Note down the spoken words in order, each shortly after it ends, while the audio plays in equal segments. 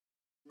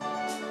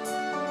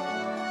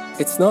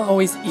It's not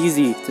always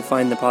easy to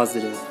find the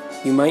positive.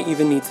 You might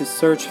even need to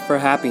search for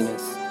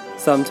happiness.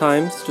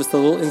 Sometimes, just a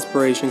little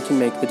inspiration can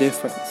make the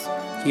difference.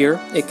 Here,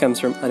 it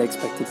comes from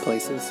unexpected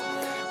places.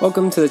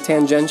 Welcome to the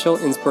Tangential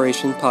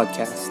Inspiration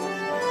Podcast.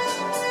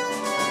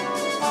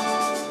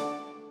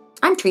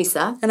 I'm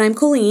Teresa. And I'm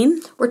Colleen.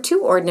 We're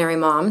two ordinary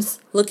moms.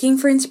 Looking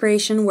for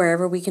inspiration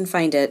wherever we can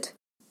find it.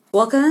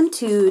 Welcome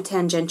to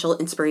Tangential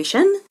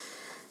Inspiration.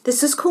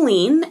 This is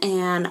Colleen,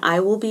 and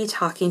I will be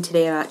talking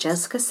today about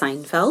Jessica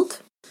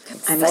Seinfeld.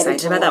 I'm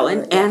excited about that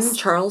one. Yes. And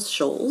Charles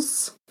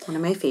Schulz, one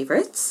of my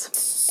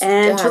favorites.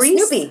 And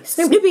Teresa.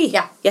 Snoopy.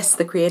 Yeah. Yes,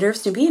 the creator of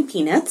Snoopy and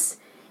Peanuts.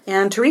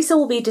 And Teresa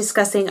will be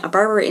discussing a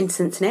barber in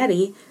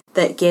Cincinnati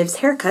that gives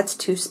haircuts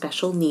to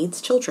special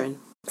needs children.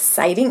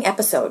 Exciting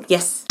episode.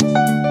 Yes.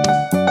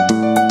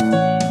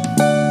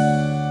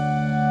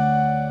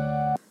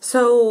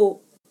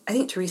 So, I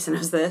think Teresa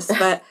knows this,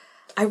 but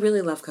I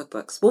really love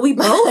cookbooks. Well, we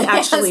both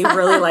actually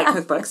really like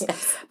cookbooks.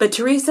 Yes. But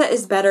Teresa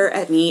is better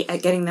at me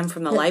at getting them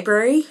from the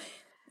library.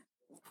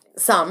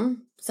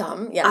 Some,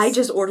 yes. I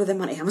just order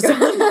them on Amazon.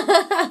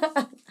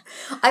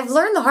 I've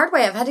learned the hard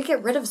way. I've had to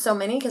get rid of so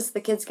many because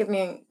the kids give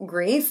me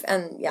grief,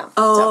 and yeah.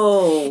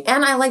 Oh. So,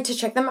 and I like to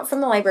check them out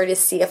from the library to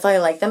see if I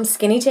like them.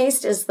 Skinny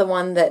Taste is the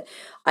one that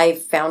I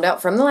found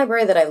out from the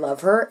library that I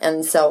love her,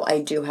 and so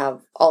I do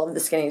have all of the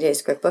Skinny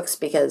Taste cookbooks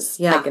because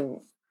I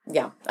can...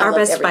 Yeah. Our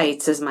Best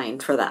Bites is mine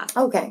for that.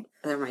 Okay.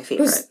 They're my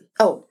favorite.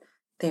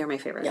 They are my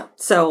favorite. Yeah.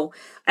 So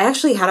I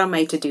actually had on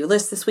my to-do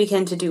list this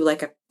weekend to do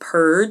like a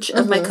purge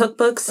of my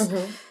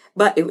cookbooks,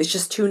 but it was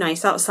just too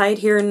nice outside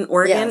here in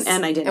Oregon,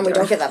 and I didn't and we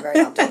don't get that very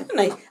often.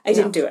 I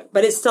didn't do it,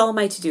 but it's still on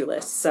my to-do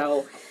list.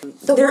 So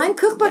the one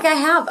cookbook I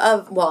have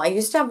I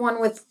used to have one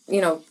with,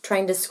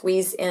 trying to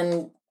squeeze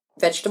in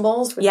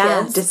vegetables with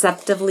kids.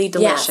 Deceptively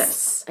delicious.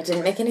 Yes. I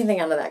didn't make anything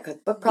out of that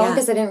cookbook, probably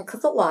because I didn't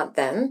cook a lot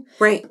then.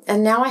 Right.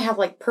 And now I have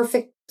like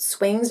perfect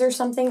swings or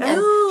something, and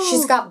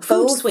she's got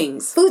food both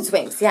swings. Food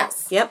swings,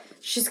 yes. Yep.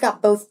 She's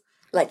got both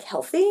like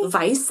healthy,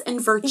 vice and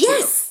virtue.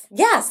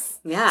 Yes.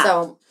 Yeah.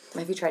 So,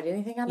 have you tried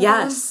anything out of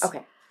yes. that one?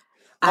 Okay.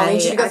 I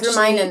need you to go through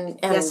mine and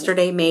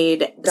yesterday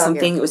made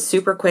something. It was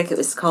super quick. It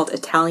was called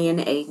Italian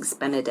Eggs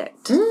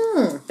Benedict.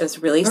 It was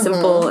really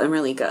simple and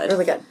really good.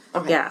 Really good.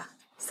 Okay. Yeah.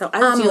 So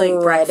I would do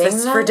like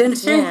breakfast for dinner.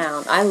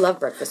 Yeah, I love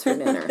breakfast for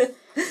dinner.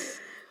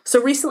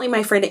 So recently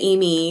my friend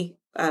Amy,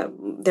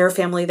 they're a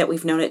family that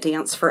we've known at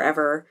dance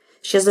forever.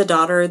 She has a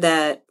daughter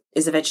that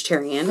is a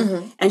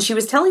vegetarian. And she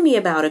was telling me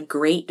about a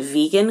great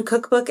vegan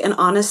cookbook. And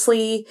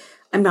honestly,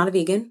 I'm not a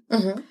vegan.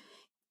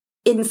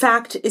 In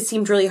fact, it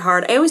seemed really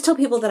hard. I always tell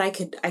people that I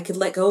could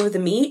let go of the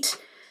meat,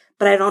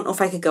 but I don't know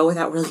if I could go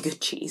without really good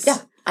cheese. Yeah,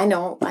 I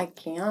know. I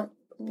can't.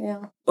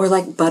 Yeah. Or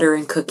like butter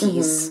and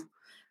cookies.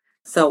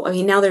 So, I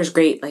mean, now there's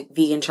great, like,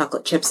 vegan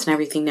chocolate chips and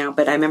everything now,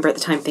 but I remember at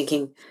the time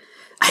thinking,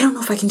 I don't know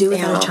if I can do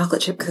without a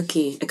chocolate chip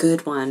cookie, a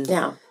good one.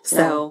 Yeah.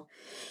 So,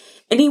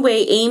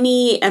 anyway,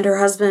 Amy and her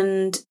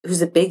husband,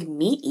 who's a big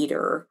meat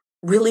eater,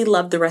 really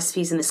loved the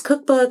recipes in this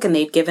cookbook, and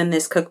they'd given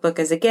this cookbook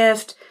as a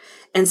gift.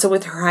 And so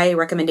with her high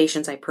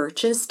recommendations, I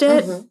purchased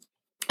it.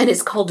 And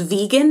it's called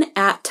Vegan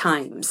at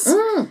Times.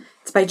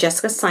 It's by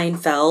Jessica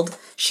Seinfeld.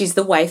 She's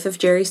the wife of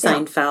Jerry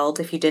Seinfeld,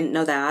 if you didn't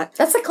know that.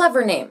 That's a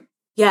clever name.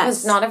 Yes.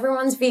 Because not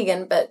everyone's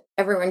vegan, but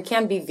everyone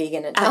can be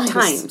vegan at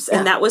times. Yeah.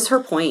 And that was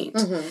her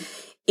point.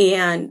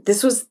 And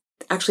this was,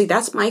 actually,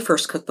 that's my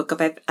first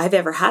cookbook I've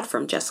ever had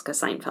from Jessica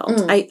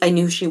Seinfeld. I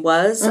knew she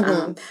was.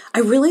 I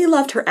really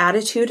loved her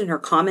attitude and her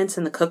comments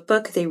in the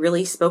cookbook. They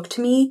really spoke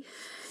to me.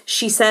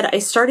 She said, I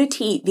started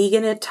to eat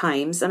vegan at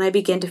times, and I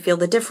began to feel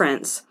the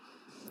difference.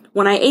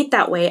 When I ate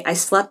that way, I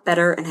slept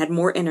better and had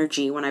more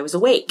energy when I was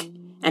awake,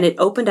 and it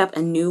opened up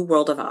a new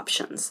world of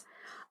options.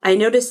 I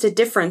noticed a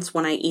difference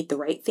when I eat the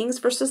right things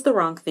versus the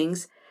wrong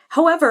things.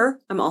 However,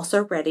 I'm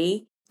also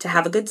ready to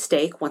have a good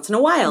steak once in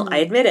a while, I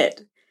admit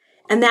it.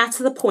 And that's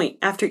the point.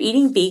 After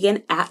eating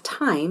vegan at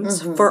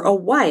times, for a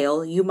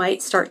while, you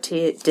might start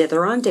to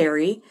dither on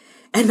dairy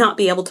and not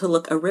be able to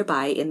look a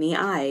ribeye in the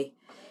eye.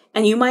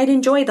 And you might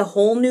enjoy the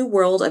whole new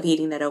world of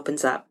eating that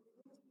opens up.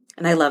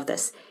 And I love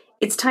this.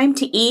 It's time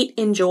to eat,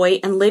 enjoy,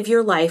 and live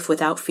your life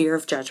without fear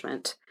of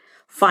judgment.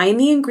 Find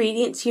the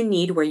ingredients you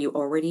need where you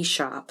already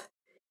shop.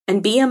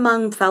 And be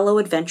among fellow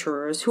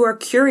adventurers who are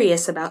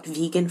curious about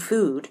vegan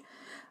food,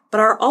 but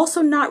are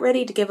also not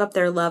ready to give up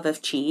their love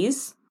of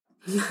cheese,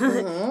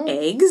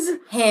 eggs,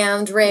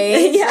 hand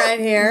raised right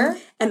here,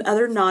 and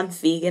other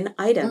non-vegan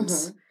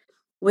items.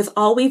 With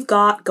all we've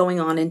got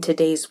going on in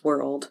today's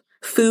world,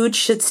 food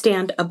should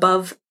stand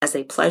above as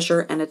a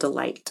pleasure and a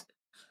delight.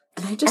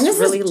 And I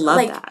just really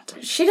love that.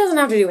 She doesn't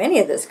have to do any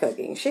of this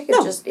cooking. She could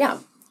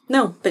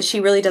No, but she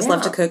really does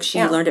love to cook.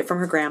 She learned it from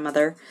her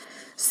grandmother.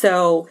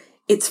 So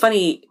it's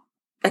funny.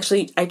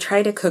 Actually, I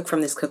try to cook from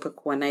this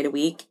cookbook one night a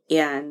week,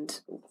 and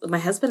my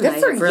husband and I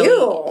have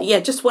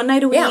really, just one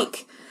night a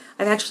week.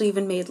 I've actually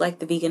even made like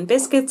the vegan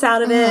biscuits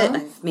out of it.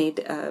 I've made,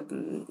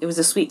 it was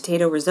a sweet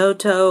potato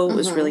risotto. It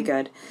was really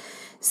good.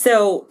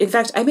 So, in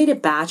fact, I made a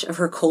batch of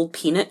her cold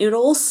peanut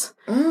noodles.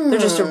 They're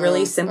just a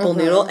really simple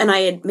noodle. And I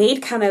had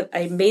made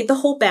the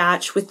whole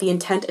batch with the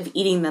intent of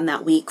eating them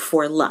that week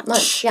for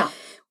lunch. Yeah.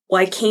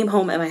 Well, I came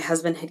home and my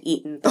husband had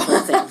eaten the whole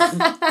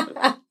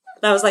thing.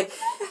 I was like,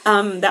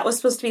 that was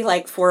supposed to be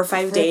like 4 or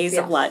 5 days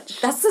of lunch.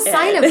 That's the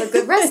sign of a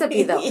good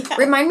recipe, though. Yeah.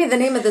 Remind me the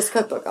name of this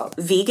cookbook.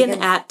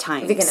 Vegan at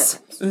Times. Vegan at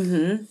Times.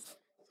 Mm-hmm.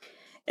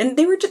 And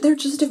they're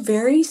just a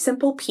very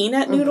simple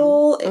peanut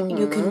noodle.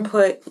 You can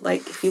put,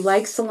 like, if you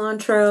like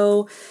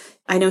cilantro,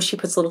 I know she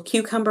puts a little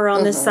cucumber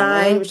on the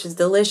side, which is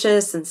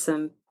delicious, and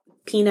some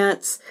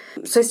peanuts.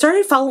 So I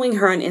started following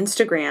her on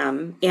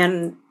Instagram,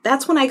 and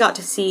that's when I got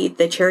to see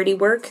the charity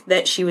work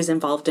that she was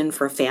involved in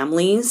for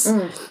families.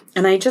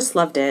 And I just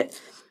loved it.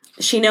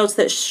 She notes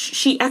that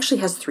she actually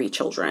has 3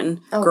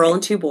 children, a girl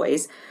and 2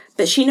 boys.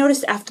 But she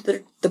noticed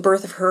after the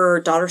birth of her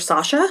daughter,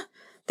 Sasha,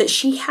 that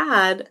she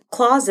had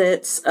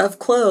closets of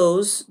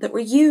clothes that were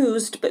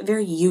used, but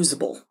very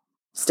usable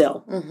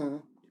still.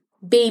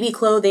 Baby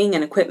clothing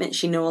and equipment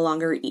she no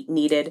longer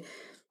needed.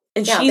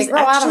 And they grow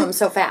out of them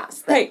so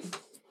fast. Right.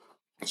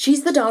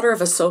 She's the daughter of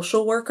a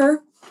social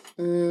worker.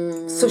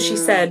 So she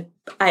said,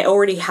 I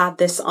already had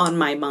this on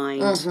my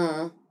mind.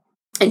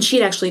 And she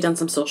had actually done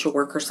some social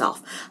work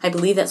herself. I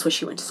believe that's what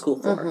she went to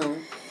school for.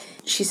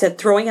 She said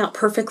throwing out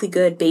perfectly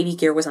good baby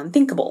gear was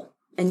unthinkable.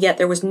 And yet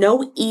there was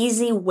no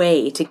easy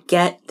way to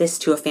get this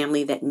to a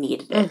family that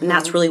needed it. And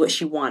that's really what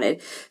she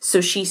wanted.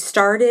 So she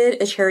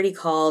started a charity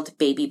called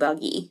Baby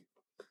Buggy.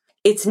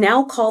 It's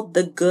now called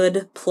the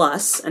Good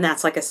Plus, and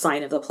that's like a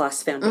sign of the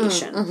Plus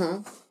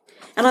Foundation.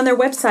 And on their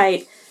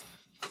website,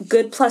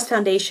 Good Plus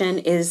Foundation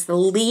is the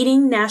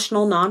leading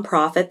national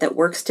nonprofit that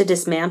works to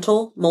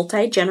dismantle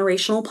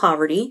multi-generational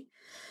poverty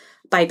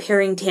by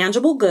pairing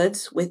tangible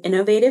goods with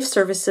innovative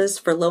services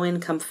for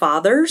low-income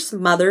fathers,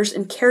 mothers,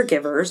 and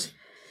caregivers,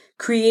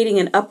 creating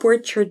an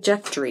upward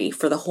trajectory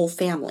for the whole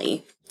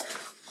family.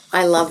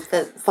 I love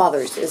that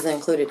fathers is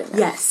included in that.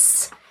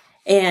 Yes.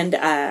 And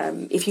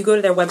if you go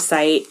to their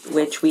website,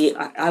 which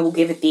I will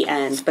give at the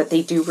end, but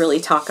they do really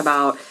talk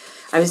about,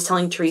 I was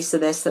telling Teresa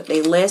this, that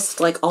they list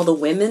like all the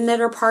women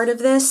that are part of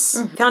this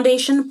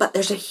foundation, but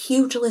there's a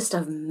huge list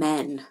of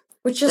men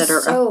which is that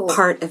are so a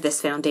part of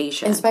this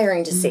foundation.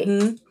 Inspiring to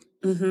see.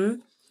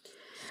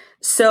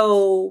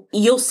 So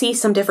you'll see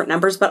some different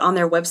numbers, but on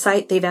their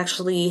website, they've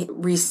actually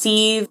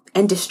received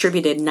and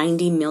distributed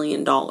 $90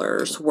 million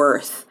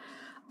worth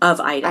of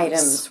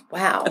items.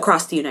 Wow.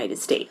 Across the United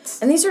States.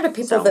 And these are to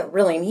people that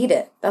really need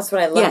it. That's what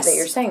I love that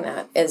you're saying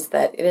that, is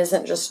that it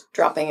isn't just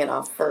dropping it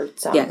off for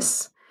some.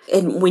 Yes.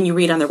 And when you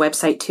read on their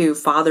website, too,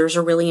 fathers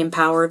are really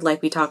empowered,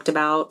 like we talked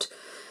about,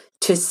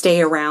 to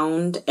stay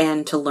around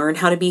and to learn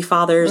how to be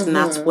fathers. And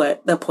that's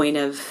what the point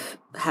of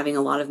having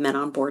a lot of men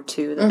on board,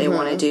 too, that they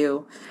want to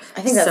do.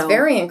 I think that's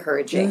very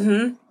encouraging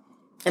and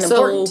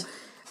important.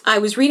 I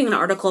was reading an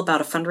article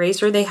about a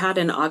fundraiser they had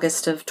in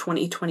August of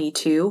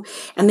 2022,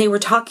 and they were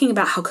talking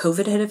about how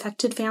COVID had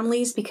affected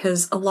families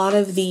because a lot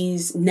of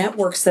these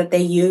networks that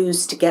they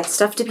use to get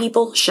stuff to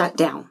people shut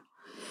down.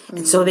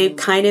 And so they've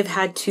kind of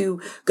had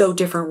to go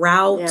different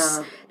routes.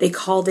 Yeah. They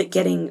called it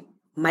getting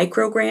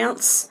micro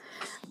grants.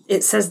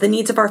 It says the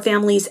needs of our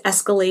families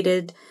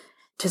escalated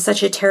to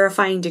such a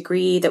terrifying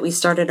degree that we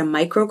started a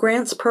micro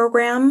grants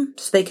program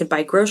so they could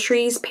buy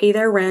groceries, pay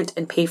their rent,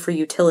 and pay for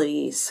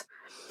utilities.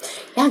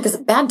 Yeah, because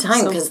bad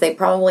time, because they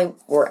probably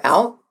were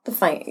out the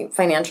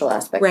financial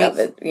aspect of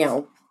it,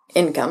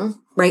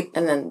 income. Right.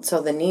 And then,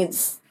 so the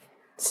needs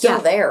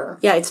still there.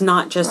 Yeah, it's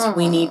not just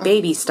we need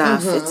baby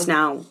stuff. It's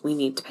now we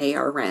need to pay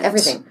our rent.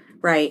 Everything.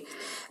 Right.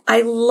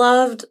 I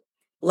loved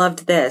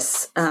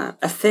this. A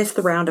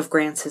 5th round of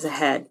grants is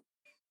ahead.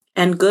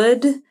 And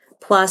Good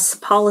Plus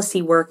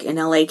policy work in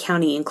LA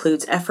County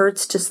includes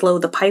efforts to slow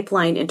the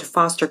pipeline into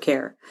foster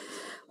care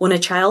when a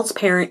child's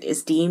parent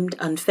is deemed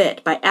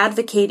unfit by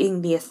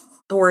advocating the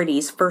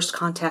authorities first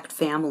contact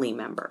family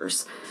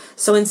members.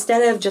 So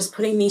instead of just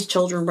putting these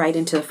children right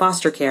into the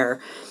foster care,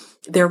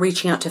 they're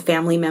reaching out to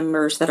family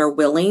members that are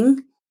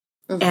willing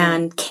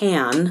and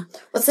can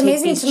What's take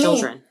amazing these to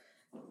children.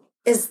 Me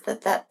is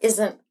that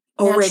isn't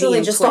already naturally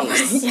in just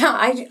place.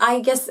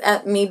 I guess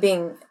at me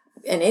being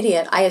an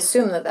idiot, I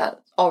assume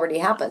that already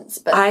happens.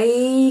 But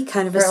I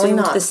kind of assumed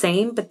not. the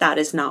same, but that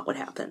is not what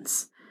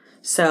happens.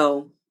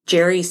 So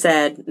Jerry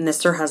said, and this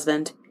is her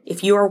husband,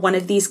 if you are one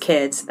of these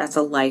kids, that's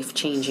a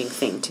life-changing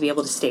thing to be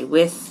able to stay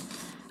with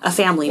a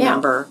family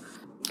member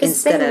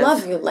instead they of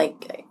love you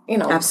like,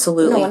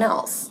 absolutely no one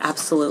else.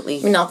 Absolutely.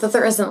 I mean, not that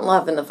there isn't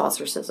love in the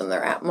foster system.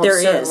 There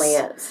certainly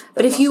is.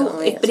 But if you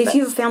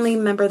have a family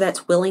member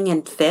that's willing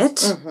and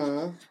fit,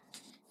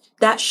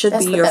 that should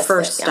be your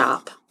first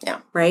stop. Yeah.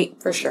 Right?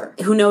 For sure.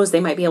 Who knows? They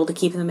might be able to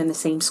keep them in the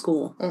same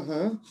school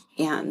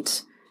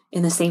and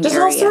in the same There's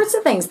area. all sorts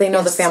of things. They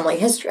know the family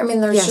history. I mean,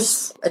 there's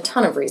just a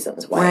ton of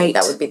reasons why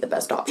that would be the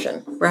best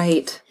option.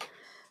 Right.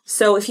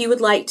 So if you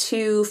would like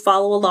to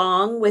follow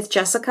along with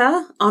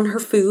Jessica on her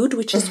food,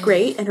 which is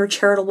great, and her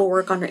charitable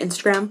work on her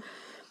Instagram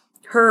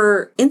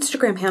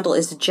handle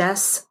is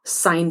Jess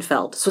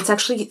Seinfeld. So it's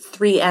actually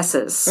 3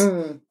 S's.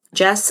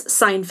 Jess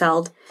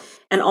Seinfeld.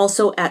 and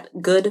also at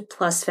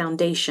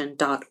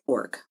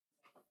goodplusfoundation.org.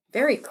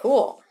 Very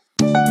cool.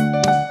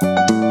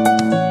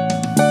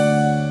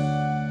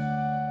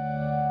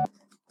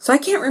 So I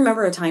can't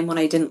remember a time when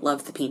I didn't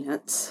love the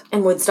Peanuts.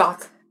 And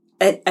Woodstock.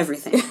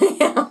 Everything.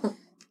 Yeah.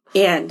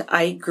 And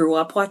I grew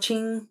up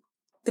watching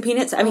the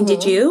Peanuts. I mean,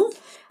 did you?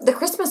 The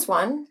Christmas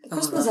one. The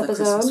Christmas episode.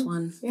 The Christmas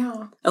one.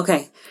 Yeah.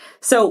 Okay.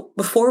 So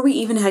before we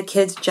even had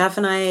kids, Jeff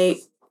and I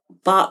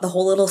bought the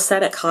whole little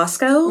set at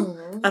Costco.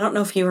 Mm-hmm. I don't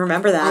know if you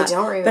remember that. I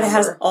don't remember. But it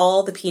has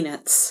all the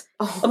Peanuts.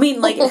 Oh. I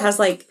mean, like, it has,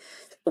 like,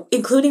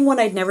 including one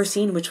I'd never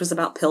seen, which was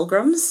about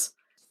pilgrims.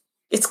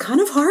 It's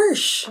kind of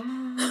harsh.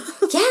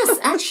 Yes,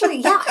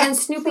 actually, yeah. And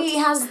Snoopy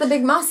has the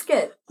big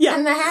musket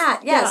and the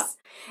hat. Yes.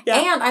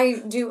 Yeah. And I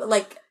do,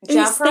 like,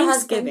 Jeff, her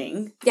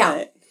husband.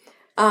 Yeah.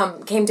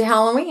 Came to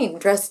Halloween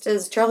dressed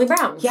as Charlie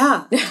Brown.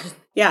 Yeah.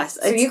 Yes.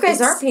 So you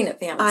guys are Peanut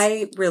fans.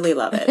 I really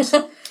love it.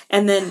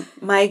 And then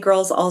my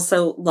girls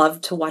also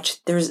love to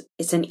watch, there's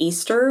an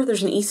Easter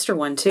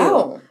one too.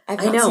 Oh,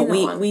 I've not seen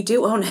that one. We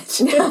do own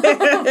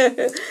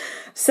it.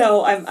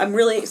 So I'm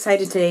really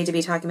excited today to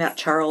be talking about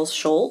Charles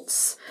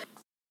Schulz.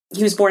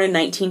 He was born in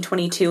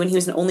 1922 and he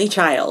was an only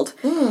child.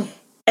 Mm.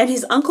 And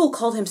his uncle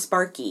called him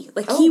Sparky.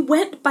 Like, he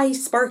went by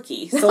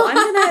Sparky. So I'm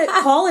going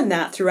to call him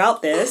that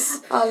throughout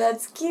this. Oh,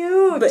 that's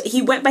cute. But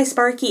he went by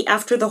Sparky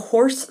after the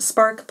horse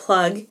Spark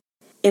Plug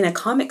in a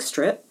comic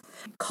strip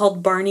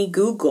called Barney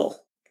Google.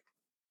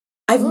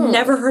 I've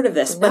never heard of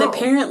this, but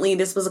apparently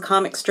this was a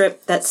comic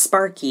strip that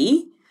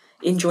Sparky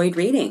enjoyed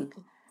reading.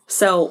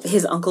 So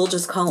his uncle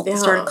just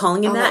started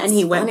calling him that, and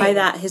he went by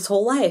that his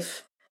whole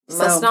life.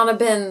 Must not have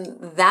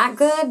been that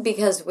good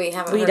because we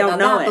haven't heard about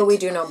that, but we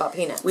do know about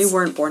Peanuts. We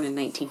weren't born in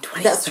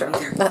 1920. That's true.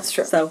 Either. That's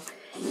true. So,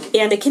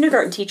 and a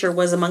kindergarten teacher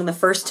was among the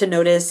first to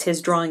notice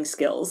his drawing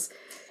skills.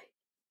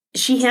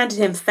 She handed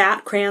him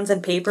fat crayons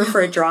and paper for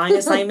a drawing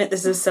assignment.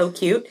 This is so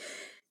cute.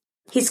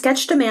 He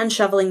sketched a man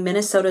shoveling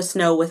Minnesota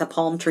snow with a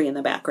palm tree in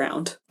the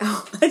background.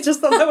 Oh. I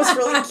just thought that was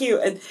really cute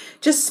and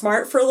just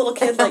smart for a little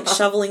kid, like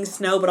shoveling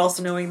snow, but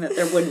also knowing that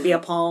there wouldn't be a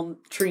palm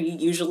tree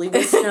usually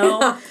with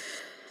snow.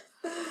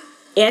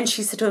 And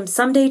she said to him,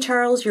 "Someday,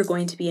 Charles, you're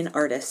going to be an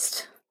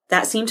artist."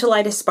 That seemed to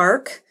light a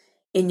spark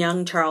in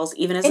young Charles,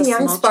 even as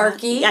young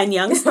Sparky. And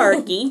young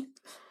Sparky.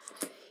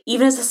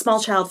 Even as a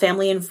small child,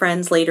 family and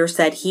friends later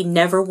said he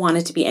never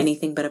wanted to be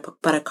anything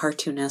but a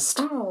cartoonist.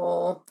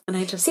 Oh, and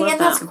I just love that.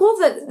 That's cool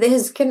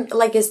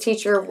that his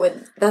teacher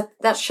would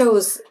that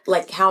shows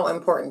like how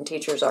important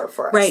teachers are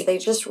for us. Right, they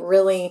just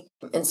really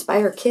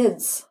inspire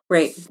kids.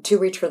 Right, to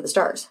reach for the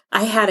stars.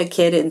 I had a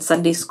kid in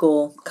Sunday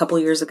school a couple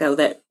years ago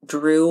that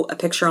drew a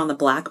picture on the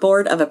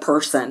blackboard of a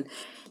person.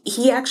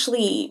 He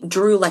actually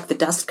drew like the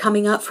dust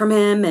coming up from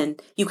him,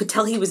 and you could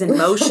tell he was in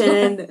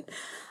motion.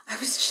 I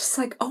was just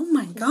like, oh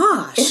my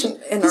gosh,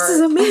 this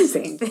is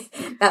amazing.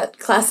 That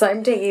class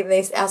I'm taking,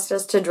 they asked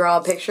us to draw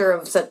a picture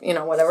of,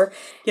 whatever.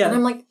 Yeah. And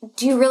I'm like,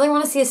 do you really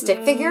want to see a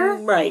stick figure?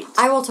 Right.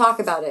 I will talk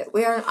about it.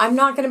 I'm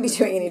not going to be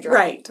doing any drawing.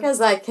 Right.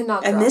 Because I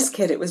cannot draw. And this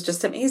kid, it was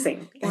just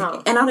amazing.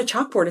 Yeah. And on a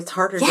chalkboard, it's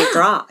harder to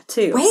draw,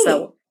 too. Right.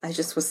 So I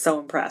just was so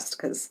impressed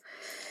because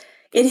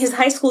in his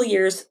high school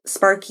years,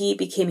 Sparky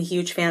became a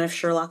huge fan of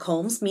Sherlock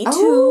Holmes. Me too.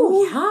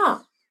 Oh, yeah.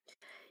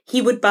 He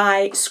would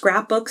buy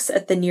scrapbooks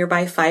at the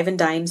nearby Five and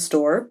Dime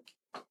store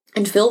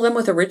and fill them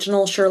with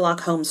original Sherlock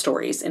Holmes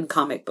stories in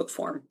comic book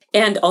form.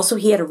 And also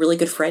he had a really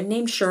good friend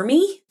named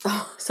Shermy.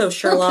 Oh. So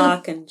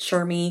Sherlock and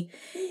Shermy.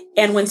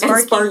 And when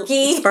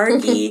Sparky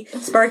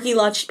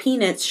launched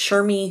Peanuts,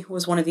 Shermy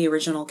was one of the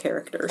original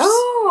characters.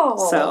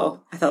 Oh.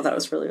 So I thought that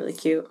was really, really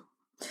cute.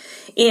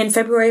 In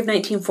February of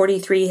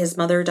 1943, his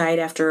mother died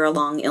after a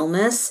long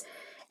illness.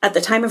 At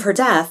the time of her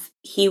death,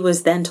 he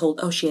was then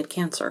told, she had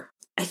cancer.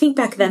 I think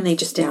back then they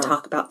just didn't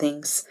talk about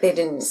things. They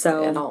didn't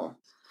at all.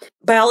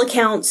 By all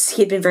accounts,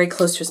 he had been very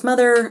close to his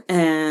mother,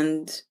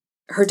 and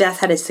her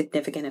death had a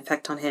significant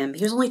effect on him.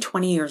 He was only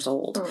 20 years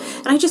old. Mm.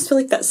 And I just feel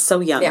like that's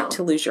so young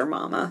to lose your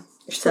mama.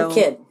 You're still a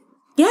kid.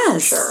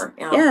 Yes. For sure.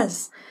 Yeah.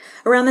 Yes.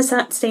 Around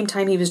the same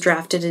time, he was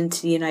drafted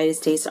into the United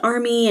States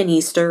Army, and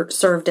he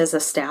served as a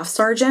staff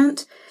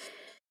sergeant.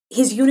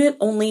 His unit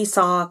only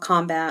saw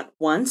combat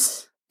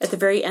once at the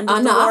very end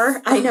of the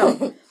war. I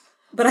know.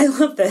 But I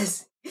love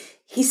this.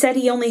 He said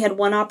he only had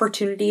one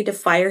opportunity to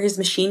fire his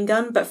machine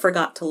gun, but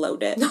forgot to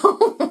load it.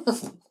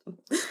 I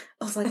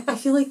was like, I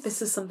feel like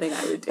this is something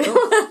I would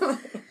do.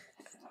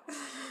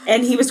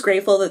 And he was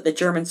grateful that the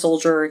German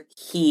soldier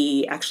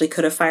he actually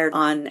could have fired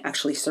on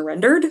actually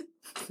surrendered.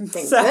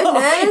 Thank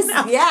goodness.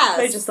 Yes.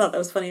 I just thought that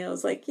was funny. I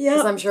was like, yeah.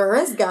 Because I'm sure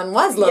his gun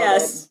was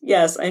loaded.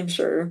 Yes, I'm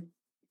sure.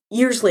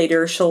 Years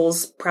later,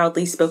 Schulz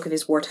proudly spoke of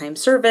his wartime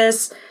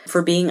service.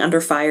 For being under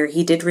fire,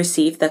 he did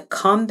receive the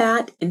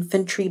Combat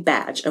Infantry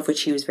Badge, of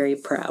which he was very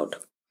proud.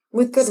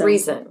 With good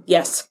reason.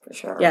 Yes. For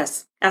sure.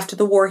 Yes. After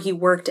the war, he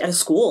worked at a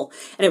school,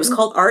 and it was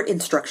called Art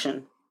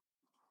Instruction.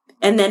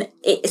 And then,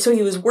 so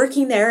he was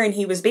working there, and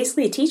he was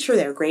basically a teacher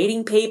there,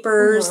 grading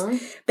papers,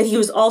 but he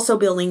was also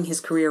building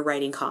his career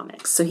writing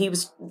comics. So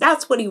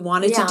that's what he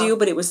wanted to do,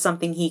 but it was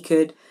something he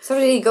could So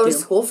did he go to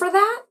school for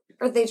that?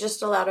 Or they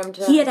just allowed him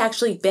to... He had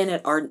actually been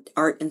at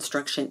Art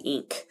Instruction,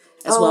 Inc.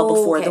 as well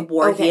before the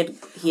war. Okay.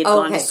 He had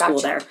gone to school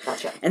there.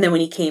 Gotcha. And then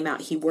when he came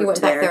out, he worked there. He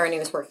went back there and he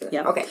was working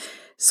there. Yeah. Okay.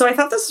 So I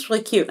thought this was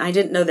really cute. I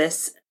didn't know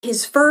this.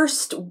 His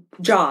first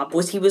job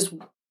was he was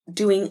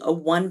doing a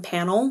one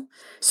panel.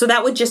 So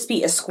that would just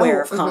be a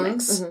square of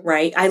comics,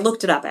 right? I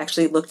looked it up,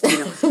 actually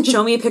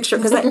show me a picture,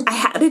 because I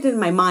had it in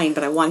my mind,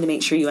 but I wanted to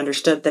make sure you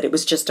understood that it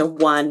was just a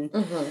one.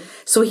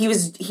 So he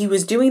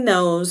was doing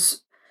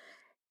those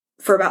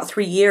for about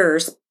 3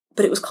 years,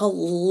 but it was called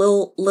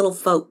Little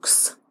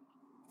Folks.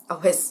 Oh,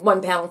 his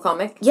one panel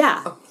comic?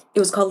 Yeah. Oh. It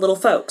was called Little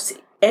Folks.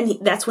 And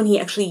that's when he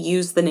actually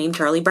used the name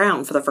Charlie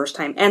Brown for the first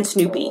time, and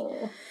Snoopy.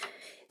 Oh.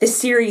 The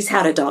series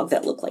had a dog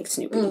that looked like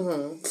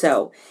Snoopy.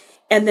 So,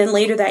 and then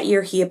later that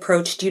year, he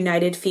approached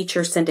United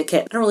Feature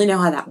Syndicate. I don't really know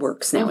how that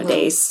works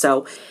nowadays.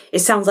 So it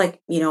sounds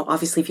like,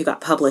 obviously if you got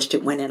published,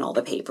 it went in all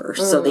the papers.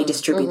 So they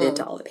distributed it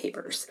to all the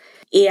papers.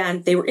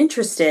 And they were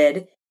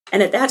interested.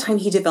 And at that time,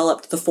 he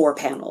developed the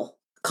 4-panel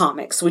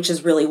comics, which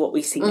is really what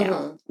we see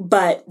now.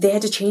 But they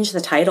had to change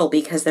the title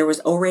because there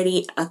was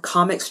already a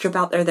comic strip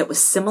out there that was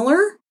similar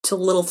to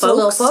Little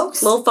Folks.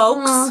 Little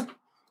Folks.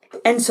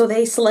 And so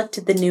they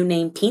selected the new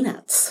name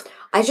Peanuts.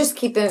 I just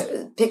keep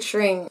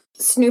picturing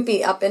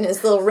Snoopy up in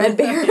his little red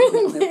bear. I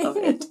love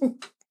it.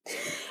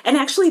 And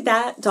actually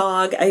that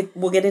dog,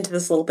 we'll get into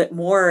this a little bit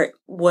more,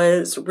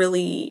 was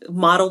really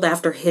modeled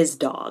after his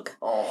dog.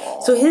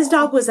 Aww. So his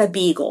dog was a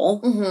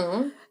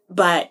beagle.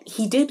 But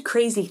he did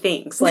crazy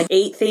things, like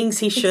ate things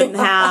he shouldn't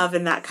have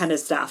and that kind of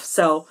stuff.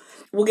 So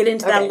we'll get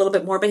into that a little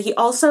bit more. But he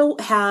also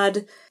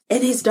had,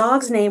 and his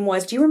dog's name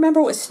was, do you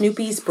remember what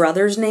Snoopy's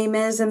brother's name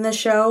is in the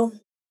show?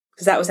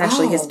 Because that was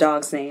actually his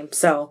dog's name.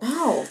 So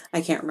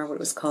I can't remember what it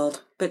was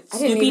called. But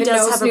Snoopy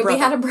does have a brother.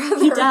 Had a brother.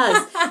 He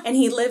does. And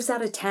he lives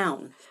out of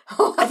town.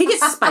 I think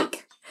it's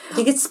Spike.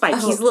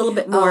 He's a little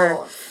bit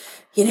more,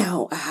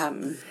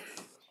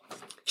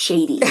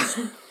 shady.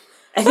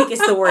 I think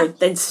it's the word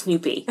than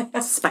Snoopy.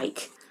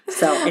 Spike.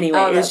 So anyway,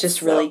 it was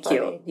just really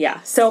cute.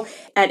 Yeah. So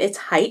at its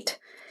height,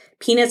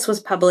 Peanuts was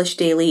published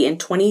daily in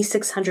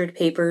 2,600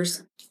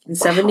 papers in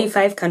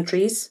 75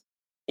 countries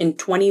in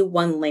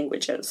 21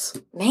 languages.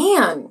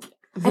 Man,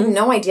 I had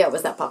no idea it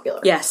was that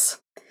popular.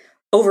 Yes.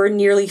 Over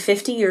nearly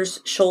 50 years,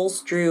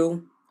 Schulz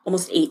drew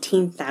almost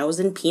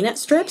 18,000 Peanut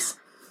strips.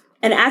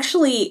 And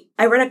actually,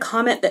 I read a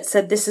comment that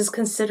said this is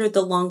considered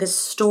the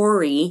longest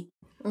story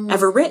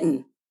ever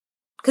written.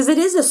 Because it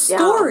is a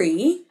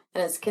story. Yeah.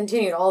 And it's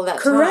continued all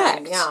that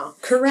time. Yeah.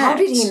 Correct. How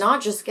did he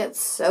not just get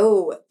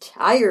so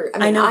tired? I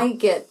mean, I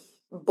get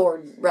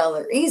bored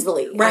rather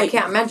easily. Right. I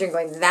can't imagine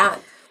going that.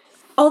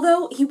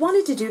 Although, he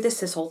wanted to do this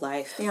his whole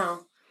life. Yeah.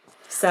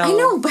 So I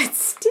know, but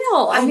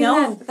still. I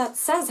know. That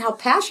says how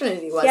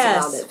passionate he was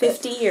about it.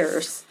 50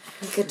 years.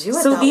 He could do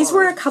it So these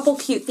were a couple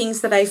cute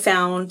things that I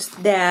found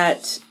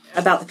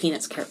about the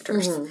Peanuts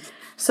characters.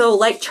 So,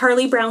 like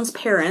Charlie Brown's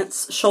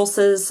parents,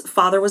 Schulz's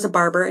father was a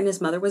barber and his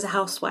mother was a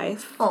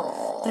housewife.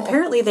 Aww. And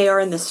apparently they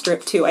are in this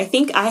strip, too. I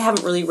think I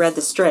haven't really read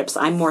the strips.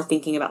 I'm more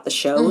thinking about the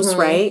shows,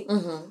 right?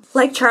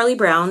 Like Charlie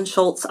Brown,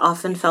 Schulz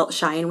often felt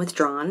shy and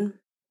withdrawn.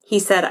 He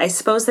said, I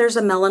suppose there's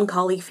a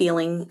melancholy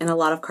feeling in a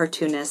lot of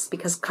cartoonists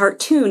because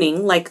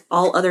cartooning, like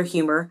all other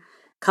humor,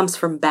 comes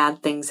from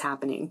bad things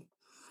happening.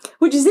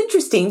 Which is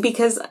interesting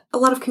because a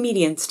lot of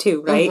comedians,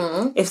 too,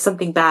 right? If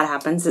something bad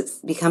happens, it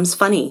becomes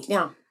funny.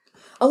 Yeah.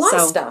 A lot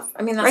of stuff.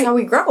 I mean, that's how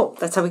we grow.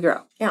 That's how we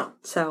grow. Yeah.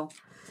 So,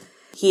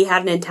 he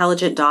had an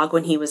intelligent dog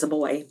when he was a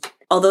boy.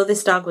 Although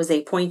this dog was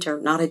a pointer,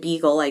 not a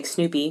beagle like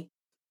Snoopy,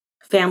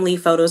 family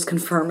photos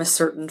confirm a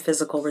certain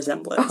physical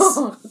resemblance.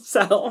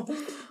 So.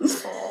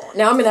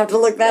 Now I'm going to have to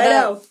look that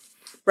up.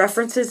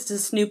 References to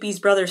Snoopy's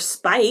brother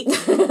Spike,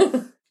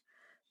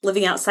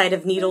 living outside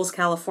of Needles,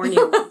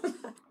 California,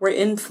 were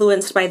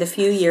influenced by the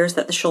few years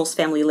that the Schulz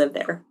family lived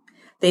there.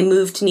 They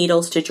moved to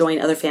Needles to join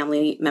other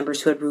family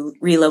members who had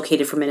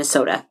relocated from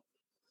Minnesota.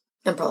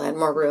 And probably had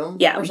more room.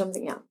 Yeah. Or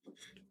something, yeah.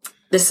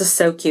 This is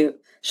so cute.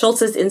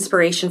 Schulz's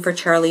inspiration for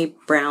Charlie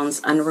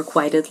Brown's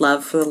unrequited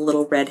love for the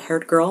little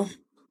red-haired girl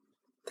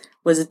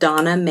was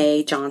Donna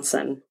Mae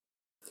Johnson.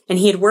 And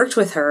he had worked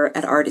with her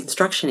at Art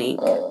Instruction, Inc.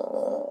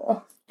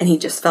 Aww. And he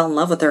just fell in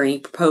love with her and he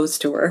proposed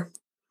to her.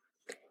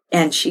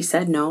 And she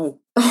said no.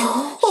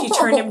 She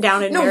turned him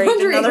down and married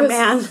another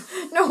man.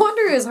 No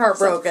wonder he was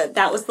heartbroken. So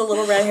that was the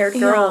little red-haired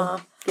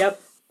girl. Yeah.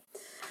 Yep.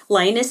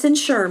 Linus and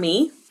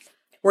Shermie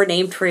were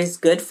named for his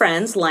good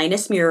friends,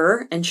 Linus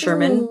Muir and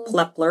Sherman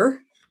Plepler,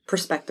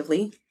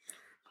 respectively.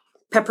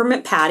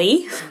 Peppermint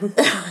Patty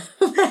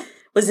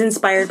was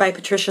inspired by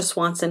Patricia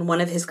Swanson,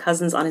 one of his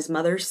cousins on his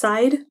mother's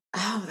side.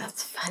 Oh,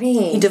 that's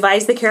funny. He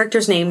devised the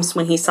characters' names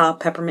when he saw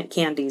peppermint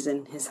candies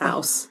in his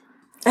house.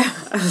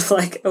 I was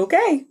like,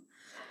 okay.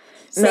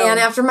 So, man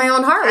after my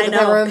own heart. I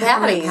know.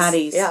 Peppermint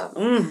patties. Yeah.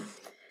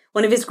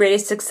 One of his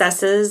greatest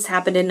successes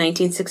happened in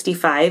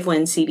 1965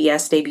 when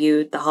CBS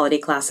debuted the holiday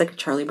classic,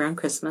 Charlie Brown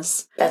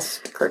Christmas.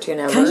 Best cartoon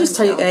ever. Can I just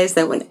tell you guys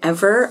that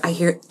whenever I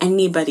hear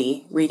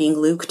anybody reading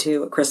Luke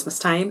 2 at Christmas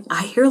time,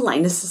 I hear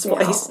Linus's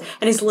voice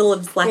and his little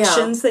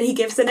inflections that he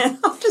gives in it.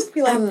 I'll just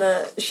be like... And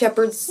the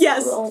shepherd's...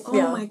 Yes.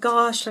 My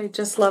gosh, I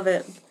just love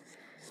it.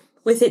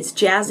 With its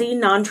jazzy,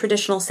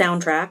 non-traditional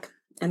soundtrack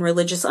and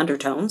religious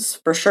undertones,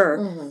 for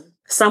sure,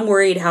 some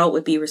worried how it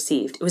would be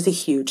received. It was a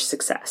huge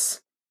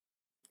success,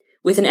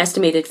 with an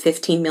estimated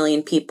 15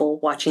 million people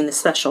watching the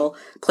special,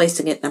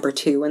 placing it number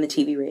 2 in the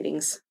TV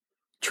ratings,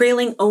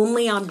 trailing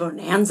only on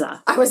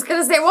Bonanza. I was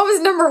going to say, what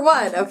was number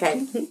 1?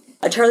 Okay.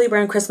 A Charlie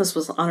Brown Christmas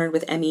was honored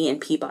with Emmy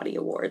and Peabody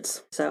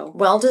Awards. So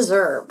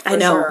well-deserved, I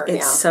know,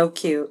 it's so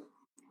cute.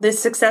 The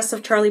success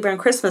of Charlie Brown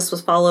Christmas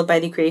was followed by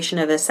the creation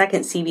of a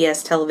second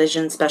CBS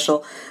television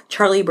special,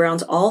 Charlie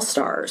Brown's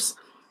All-Stars.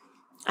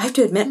 I have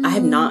to admit, I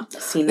have not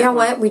seen that. You know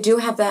what? We do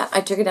have that.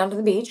 I took it down to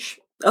the beach.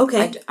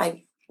 Okay.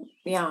 And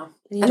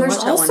there's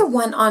also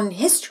one on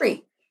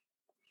history.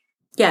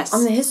 Yes.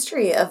 On the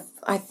history of,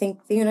 I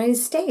think, the United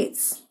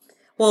States.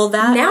 Well,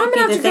 that now I'm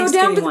going to have to go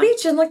down to the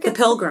beach and look at... The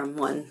Pilgrim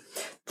one.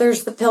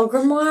 There's the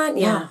Pilgrim one?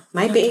 Yeah.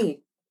 Might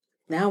be.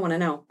 Now I want to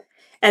know.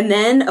 And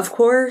then, of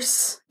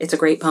course, It's a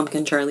Great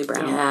Pumpkin, Charlie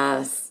Brown.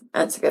 Yes.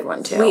 That's a good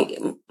one, too. Wait,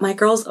 my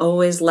girls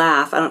always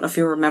laugh. I don't know if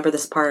you remember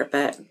this part,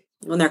 but...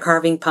 when they're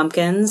carving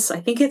pumpkins, I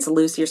think it's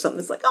Lucy or something.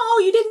 It's like,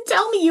 oh, you didn't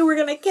tell me you were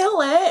going to kill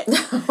it.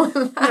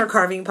 They're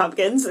carving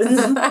pumpkins.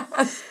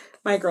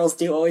 My girls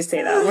do always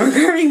say that when we're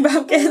carving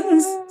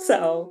pumpkins.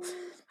 So,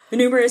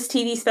 numerous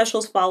TV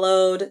specials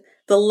followed.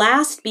 The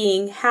last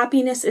being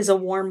Happiness is a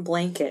Warm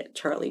Blanket,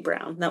 Charlie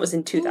Brown. That was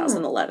in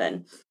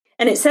 2011.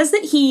 And it says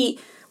that he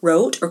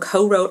wrote or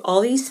co-wrote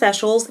all these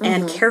specials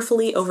and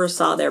carefully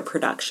oversaw their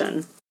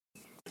production.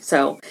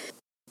 So...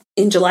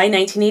 in July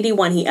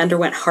 1981, he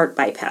underwent heart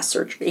bypass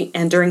surgery,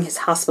 and during his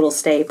hospital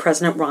stay,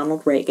 President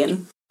Ronald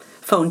Reagan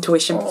phoned to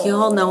wish him. You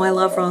all know I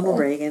love Ronald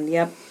Reagan,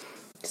 yep.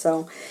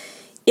 So,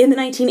 in the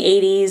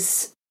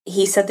 1980s,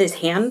 he said that his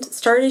hand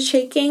started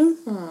shaking.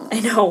 I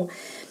know.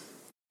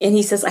 And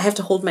he says, I have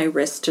to hold my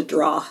wrist to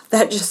draw.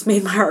 That just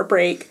made my heart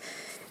break.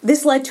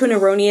 This led to an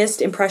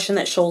erroneous impression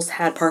that Schulz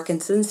had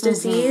Parkinson's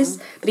disease,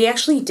 but he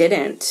actually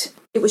didn't.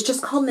 It was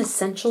just called an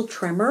essential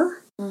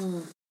tremor.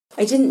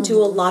 I didn't do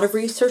a lot of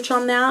research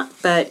on that,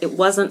 but it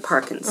wasn't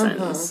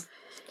Parkinson's.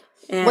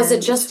 Was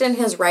it just in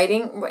his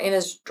writing, in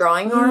his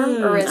drawing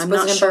arm, or was it in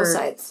both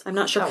sides? I'm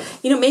not sure. Oh.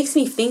 You know, it makes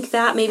me think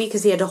that maybe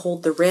because he had to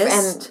hold the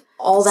wrist. And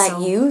all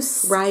that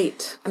use.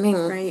 Right. I mean,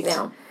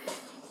 yeah.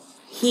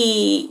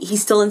 He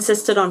still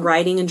insisted on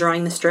writing and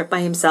drawing the strip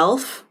by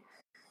himself,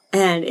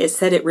 and it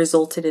said it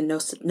resulted in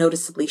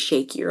noticeably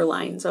shakier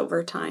lines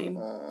over time.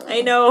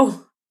 I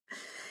know.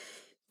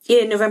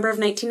 In November of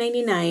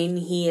 1999,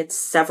 he had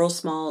several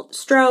small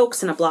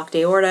strokes and a blocked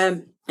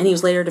aorta, and he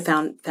was later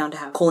found to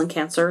have colon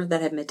cancer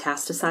that had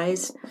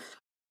metastasized.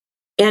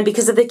 And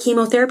because of the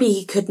chemotherapy,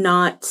 he could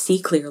not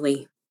see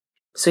clearly.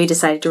 So he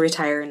decided to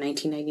retire in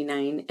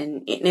 1999,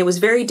 and it was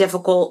very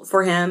difficult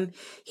for him.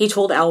 He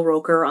told Al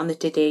Roker on the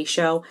Today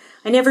Show,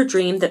 I never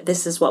dreamed that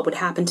this is what would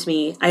happen to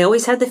me. I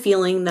always had the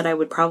feeling that I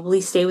would probably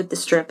stay with the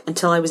strip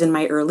until I was in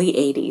my early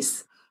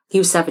 80s. He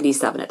was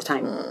 77 at the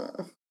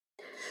time.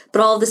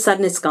 But all of a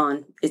sudden it's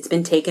gone. It's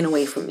been taken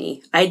away from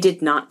me. I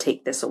did not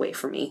take this away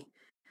from me.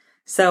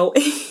 So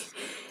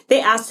they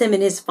asked him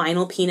in his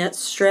final Peanuts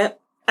strip.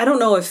 I don't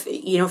know if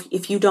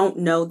you don't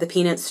know the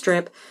Peanuts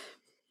strip,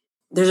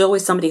 there's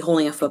always somebody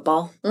holding a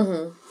football.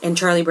 And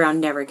Charlie Brown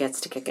never gets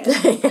to kick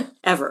it.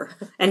 Ever.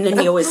 And then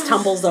he always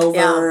tumbles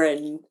over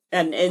and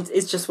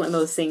it's just one of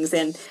those things.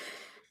 And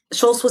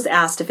Schulz was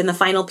asked if in the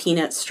final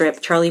Peanuts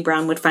strip, Charlie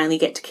Brown would finally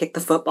get to kick the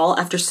football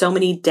after so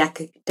many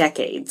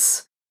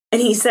decades.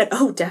 And he said,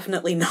 oh,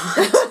 definitely not.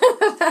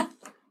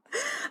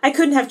 I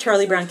couldn't have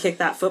Charlie Brown kick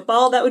that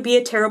football. That would be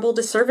a terrible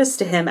disservice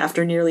to him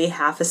after nearly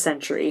half a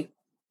century.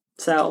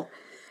 So...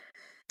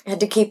 had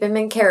to keep him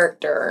in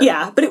character.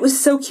 Yeah, but it was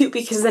so cute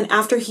because then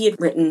after he had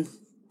written...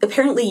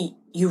 apparently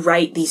you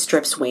write these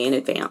strips way in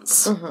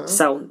advance.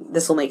 So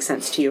this will make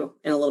sense to you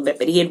in a little bit.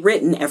 But he had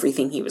written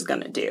everything he was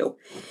going to do.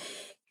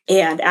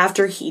 And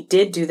after he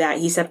did do that,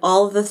 he said,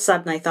 all of a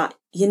sudden I thought,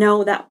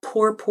 that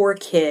poor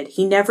kid,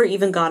 he never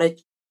even got to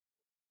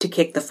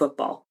kick the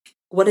football.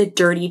 What a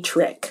dirty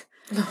trick.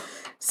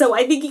 So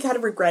I think he kind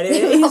of regretted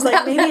it. He's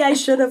like, maybe I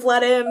should have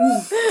let him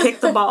kick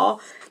the ball.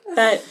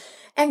 But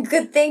and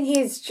good thing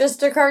he's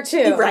just a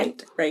cartoon.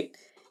 Right.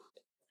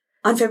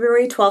 On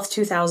February 12th,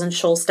 2000,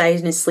 Schulz died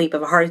in his sleep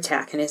of a heart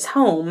attack in his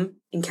home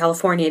in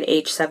California at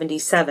age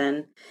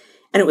 77.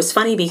 And it was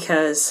funny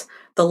because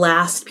the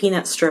last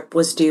Peanut strip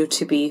was due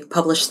to be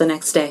published the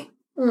next day.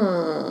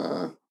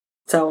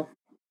 So,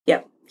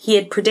 yeah. He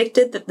had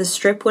predicted that the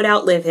strip would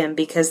outlive him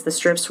because the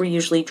strips were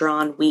usually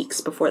drawn weeks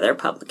before their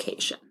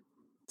publication.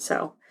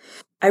 So,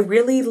 I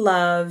really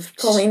loved...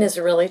 Colleen is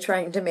really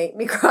trying to make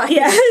me cry.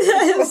 Yeah,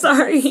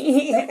 sorry.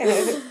 He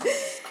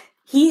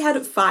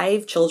had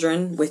 5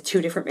 children with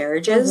 2 different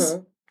marriages.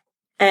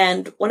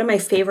 And one of my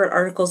favorite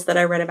articles that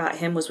I read about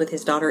him was with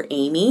his daughter,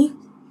 Amy.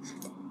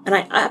 And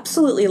I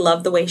absolutely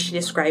love the way she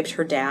described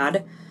her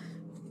dad.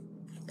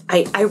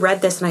 I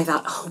read this and I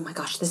thought, oh my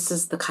gosh, this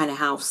is the kind of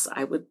house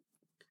I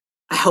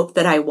hope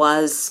that I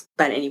was.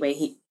 But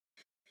anyway,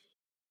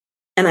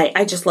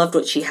 I just loved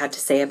what she had to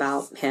say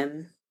about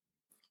him.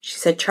 She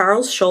said,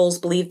 Charles Schulz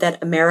believed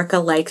that America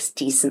likes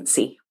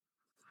decency.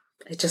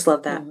 I just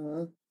love that.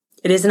 Mm-hmm.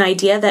 It is an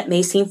idea that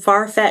may seem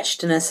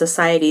far-fetched in a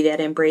society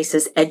that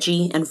embraces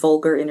edgy and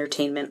vulgar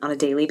entertainment on a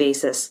daily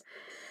basis.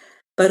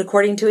 But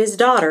according to his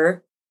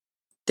daughter,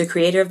 the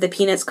creator of the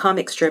Peanuts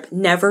comic strip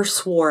never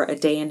swore a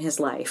day in his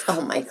life.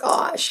 Oh my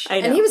gosh. I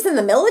know. And he was in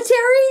the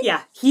military?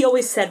 Yeah. He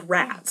always said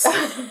rats.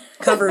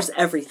 Covers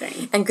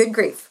everything. And good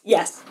grief.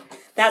 Yes.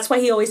 That's why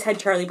he always had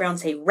Charlie Brown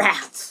say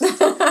rats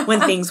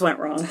when things went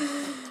wrong.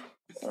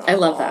 I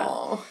love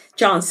that.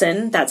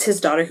 Johnson, that's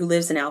his daughter who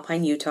lives in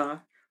Alpine, Utah,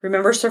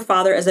 remembers her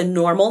father as a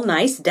normal,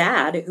 nice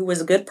dad who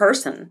was a good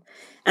person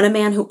and a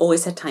man who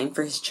always had time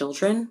for his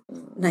children.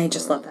 And I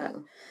just love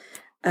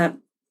that.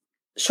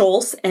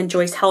 Schulz and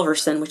Joyce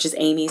Halverson, which is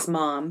Amy's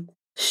mom,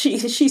 she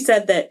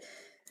said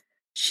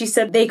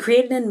they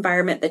created an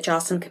environment that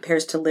Jocelyn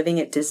compares to living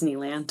at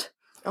Disneyland.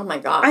 Oh my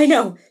gosh. I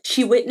know.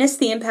 She witnessed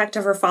the impact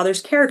of her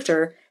father's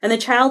character and the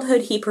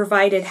childhood he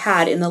provided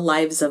had in the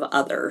lives of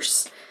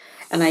others.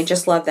 And I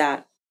just love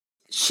that.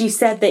 She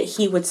said that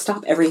he would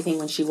stop everything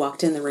when she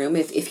walked in the room.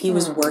 If he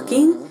was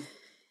working,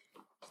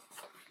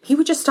 he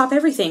would just stop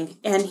everything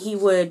and he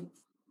would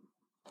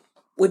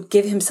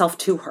give himself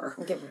to her.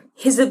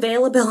 His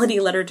availability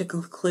led her to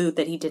conclude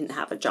that he didn't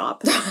have a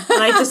job.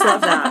 And I just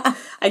love that.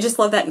 I just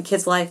love that in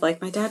kids' life.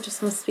 Like, my dad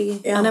just must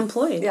be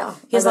unemployed. Yeah.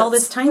 He has all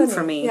this time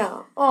for me.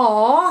 Yeah.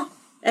 Aww.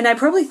 And I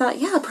probably thought,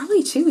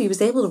 probably too, he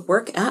was able to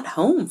work at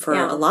home for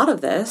a lot of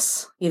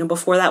this.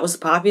 Before that was a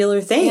popular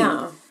thing.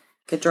 Yeah.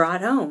 Could draw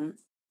at home.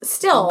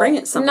 Still, bring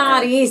it somewhere.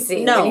 Not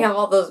easy. No. When you have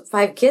all those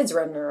 5 kids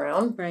running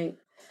around. Right.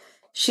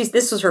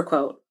 This was her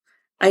quote.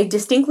 I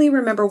distinctly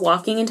remember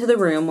walking into the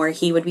room where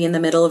he would be in the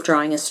middle of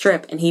drawing a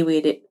strip and he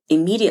would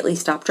immediately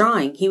stop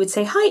drawing. He would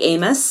say, "Hi,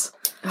 Amos."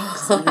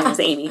 His name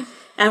was Amy.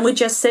 And would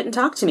just sit and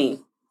talk to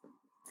me.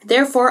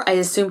 Therefore, I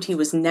assumed he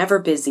was never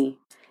busy.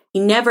 He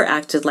never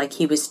acted like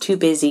he was too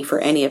busy for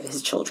any of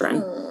his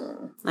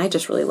children. I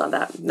just really love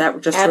that.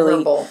 That just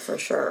admirable, really... for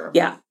sure.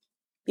 Yeah.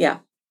 Yeah.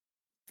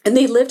 And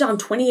they lived on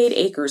 28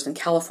 acres in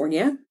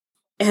California.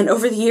 And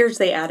over the years,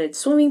 they added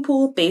swimming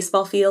pool,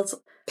 baseball fields,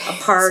 a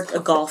park,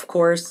 a golf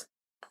course,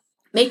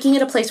 making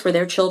it a place where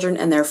their children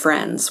and their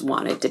friends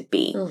wanted to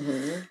be.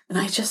 Mm-hmm. And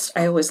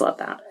I always love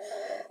that.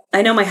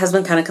 I know my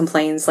husband kind of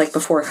complains, like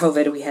before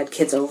COVID, we had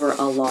kids over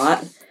a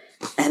lot.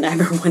 And I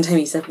remember one time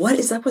he said, "What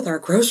is up with our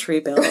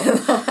grocery bill?"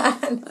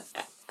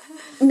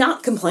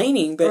 Not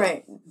complaining,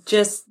 but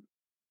just...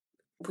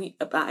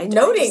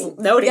 Noting.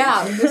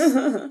 Yeah.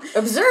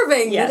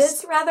 Observing yes. that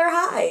it's rather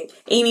high.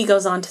 Amy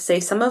goes on to say,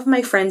 some of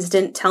my friends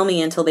didn't tell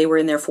me until they were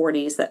in their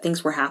 40s that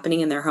things were happening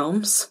in their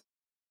homes.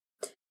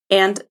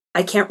 And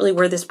I can't really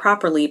word this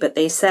properly, but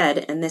they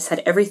said, and this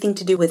had everything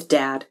to do with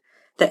Dad,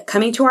 that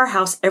coming to our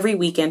house every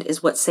weekend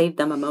is what saved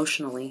them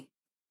emotionally.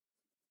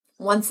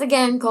 Once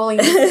again, Colleen,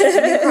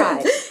 you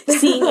cry.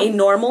 Seeing a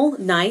normal,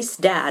 nice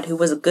dad who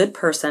was a good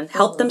person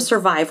helped them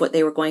survive what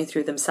they were going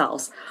through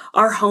themselves.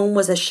 Our home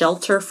was a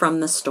shelter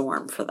from the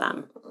storm for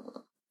them.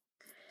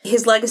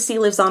 His legacy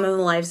lives on in the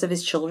lives of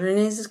his children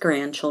and his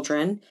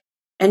grandchildren.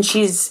 And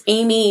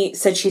Amy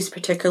said she's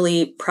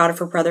particularly proud of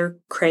her brother,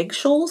 Craig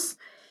Schulz,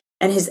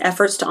 and his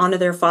efforts to honor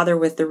their father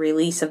with the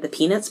release of the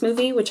Peanuts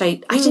movie, which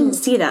I didn't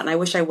see that, and I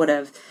wish I would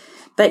have.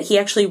 But he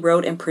actually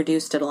wrote and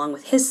produced it along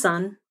with his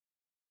son.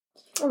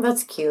 Oh,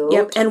 that's cute.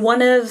 Yep, and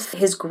one of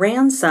his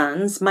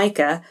grandsons,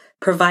 Micah,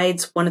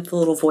 provides one of the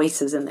little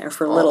voices in there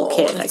for a little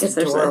kid. I guess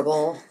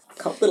adorable.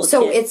 There's little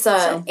so kid. It's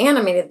an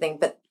animated thing,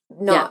 but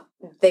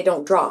they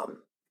don't draw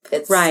them.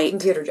 It's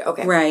computer.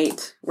 Okay,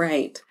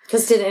 right.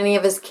 Because did any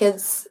of his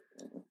kids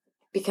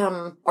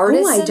become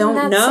artists? Oh, I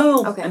don't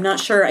know. Okay. I'm not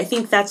sure. I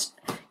think that's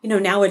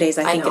nowadays.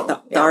 I think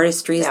the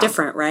artistry is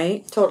different,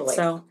 right? Totally.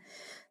 So,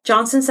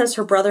 Johnson says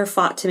her brother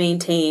fought to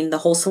maintain the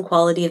wholesome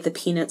quality of the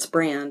Peanuts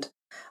brand,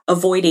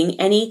 avoiding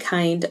any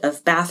kind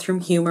of bathroom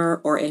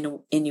humor or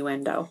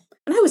innuendo.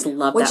 And I always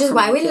love that. Which is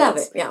why we love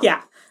it.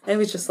 Yeah. I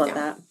always just love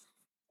that.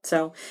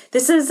 So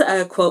this is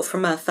a quote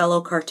from a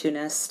fellow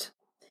cartoonist.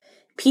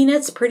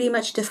 Peanuts pretty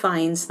much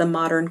defines the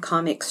modern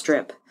comic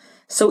strip.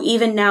 So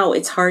even now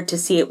it's hard to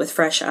see it with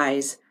fresh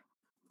eyes.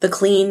 The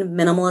clean,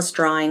 minimalist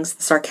drawings,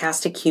 the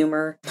sarcastic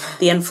humor,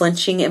 the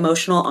unflinching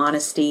emotional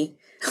honesty.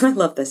 I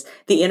love this.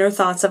 The inner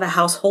thoughts of a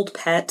household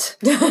pet.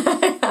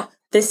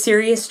 The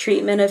serious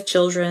treatment of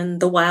children,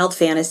 the wild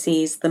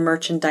fantasies, the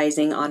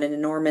merchandising on an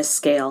enormous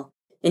scale.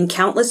 In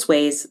countless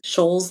ways,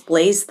 Schulz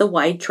blazed the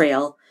wide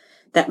trail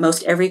that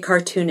most every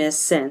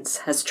cartoonist since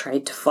has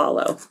tried to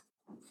follow.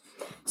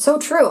 So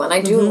true. And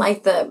I do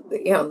like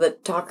the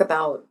talk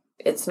about,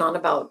 it's not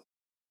about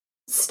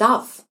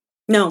stuff.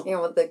 No.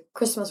 With the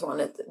Christmas one.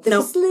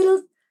 This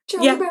little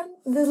Charlie Brown,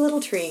 the little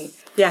tree.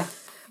 Yeah.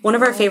 One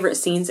of our favorite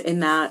scenes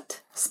in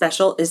that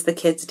special is the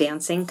kids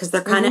dancing because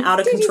they're kind of out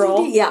of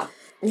control. Yeah.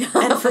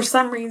 And for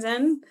some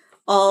reason,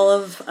 all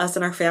of us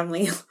in our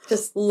family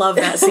just love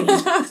that scene.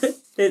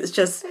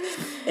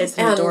 It's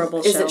an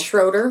adorable show. Is it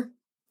Schroeder?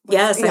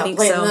 Yes, I think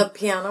so. Playing the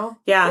piano.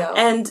 Yeah.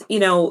 And,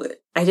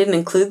 I didn't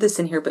include this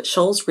in here, but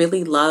Schulz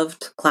really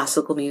loved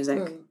classical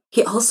music.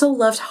 He also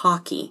loved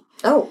hockey.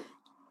 Oh.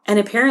 And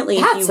apparently,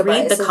 if you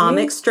read the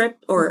comic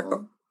strip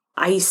or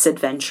Ice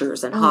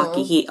Adventures and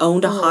hockey, he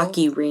owned a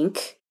hockey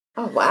rink.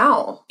 Oh,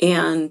 wow.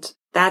 And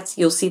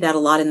you'll see that a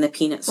lot in the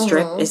Peanut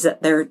strip, is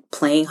that they're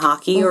playing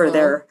hockey or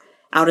they're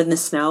out in the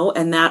snow.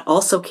 And that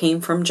also came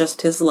from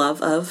just his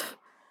love of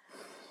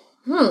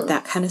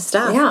that kind of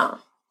stuff. Yeah.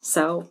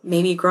 So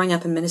maybe growing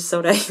up in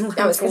Minnesota, he loved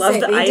the ice and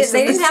the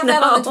They didn't have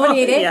that on the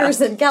 28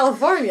 acres in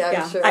California,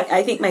 I'm sure.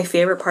 I think my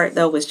favorite part,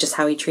 though, was just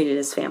how he treated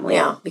his family.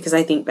 Yeah. Because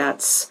I think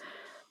that's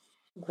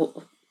what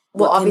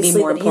can be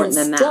more important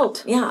than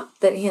that. Yeah,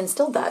 that he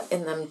instilled that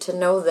in them to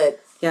know that.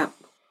 Yeah.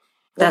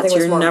 That's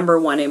your number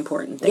one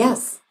important thing.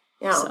 Yes.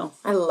 Yeah. So.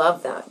 I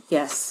love that.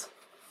 Yes.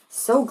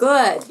 So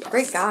good. Yes.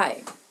 Great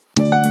guy.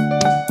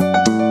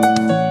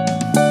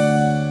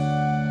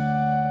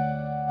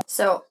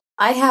 So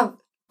I have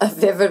a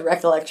vivid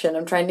recollection.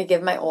 I'm trying to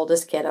give my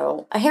oldest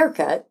kiddo a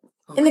haircut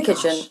in the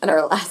kitchen at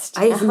our last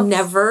house. I've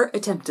never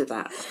attempted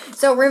that.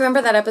 So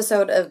remember that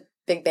episode of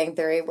Big Bang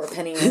Theory where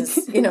Penny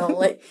is, giving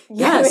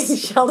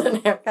Sheldon a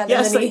haircut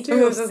and then he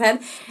moves his head.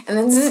 And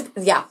then,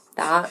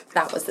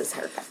 that was this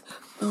haircut.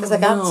 Because I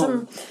got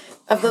some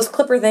of those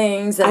clipper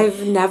things. And,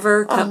 I've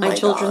never cut my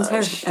children's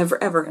hair.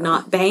 Ever. Yeah.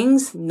 Not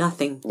bangs,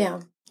 nothing. Yeah.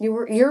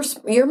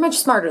 You're much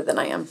smarter than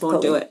I am.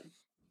 Won't do it.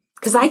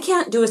 Because I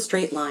can't do a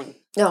straight line.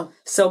 No.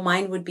 So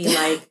mine would be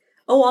like,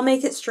 I'll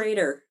make it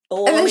straighter.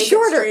 And then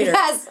shorter.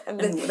 Yes. And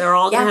they're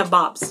all going to have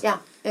bobs. Yeah.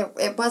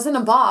 It wasn't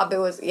a bob. It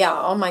was,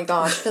 oh my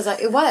gosh. Because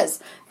it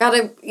was. Got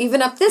to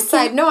even up this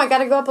side. No, I got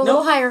to go up a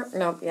little higher.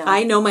 No, yeah.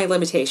 I know my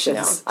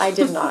limitations. No, I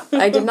did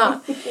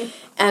not.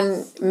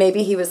 And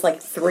maybe he was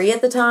like 3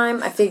 at the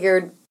time. I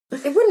figured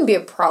it wouldn't be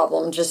a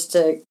problem just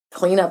to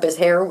clean up his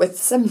hair with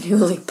some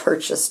newly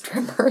purchased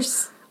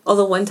trimmers.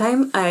 Although one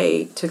time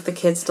I took the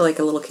kids to like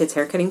a little kids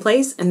haircutting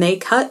place and they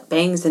cut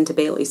bangs into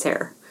Bailey's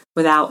hair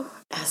without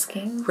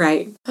asking.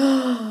 Right.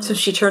 So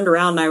she turned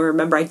around and I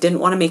remember I didn't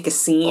want to make a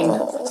scene.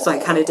 So I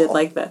kind of did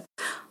like the,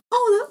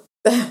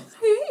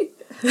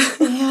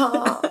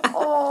 yeah.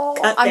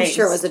 I'm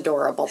sure it was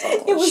adorable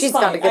though. It was She's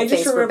fun. got a good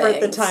face for bangs. I just remember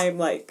at the time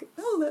like,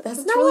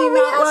 that's not really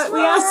not what we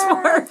asked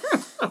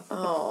for.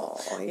 Oh,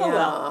 yeah. Oh,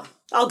 well.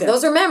 All good.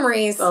 Those are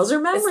memories. It's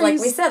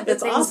like we said, the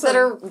things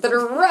awesome. that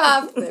are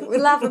rough that we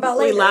laugh about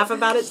later. We laugh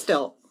about it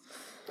still.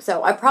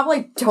 So I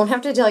probably don't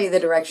have to tell you the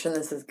direction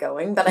this is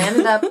going, but I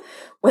ended up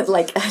with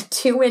like a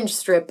 2-inch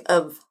strip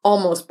of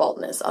almost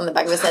baldness on the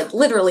back of his head.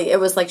 Literally, it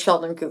was like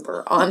Sheldon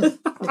Cooper on The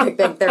Big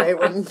Bang Theory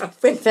when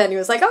Penny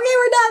was like, okay,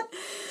 we're done.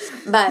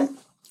 But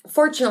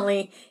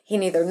fortunately, he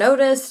neither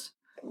noticed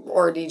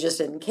or he just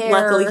didn't care.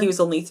 Luckily, he was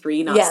only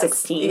 3, not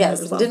 16.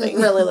 Yes, didn't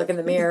really look in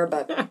the mirror,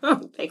 but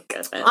thank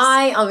goodness.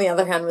 I, on the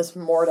other hand, was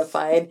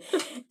mortified.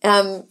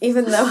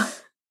 Even though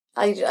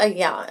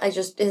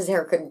his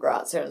hair couldn't grow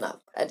out soon enough.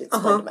 I did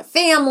explain to my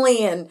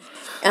family and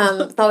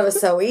thought it was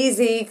so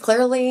easy.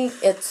 Clearly,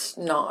 it's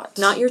not.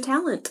 Not your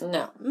talent.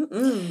 No.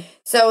 Mm-mm.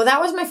 So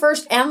that was my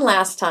first and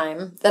last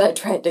time that I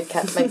tried to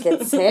cut my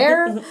kid's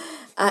hair.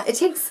 It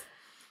takes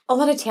a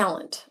lot of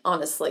talent,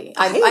 honestly.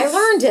 I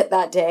learned it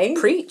that day.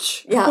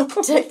 Preach. Yeah,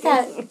 to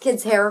cut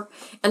kids' hair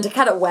and to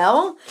cut it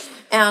well.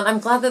 And I'm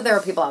glad that there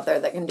are people out there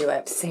that can do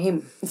it.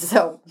 Same.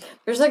 So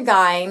there's a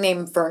guy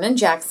named Vernon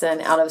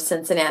Jackson out of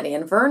Cincinnati,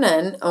 and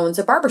Vernon owns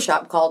a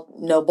barbershop called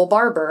Noble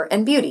Barber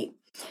and Beauty.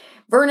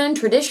 Vernon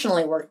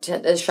traditionally worked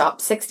at his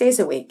shop 6 days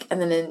a week, and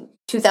then in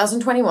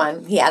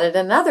 2021, he added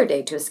another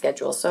day to his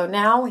schedule. So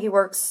now he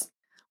works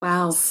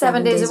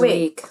 7 days a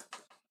week.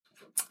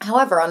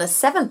 However, on his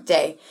 7th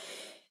day,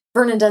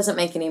 Vernon doesn't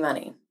make any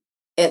money.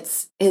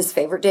 It's his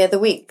favorite day of the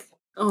week.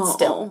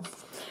 Still.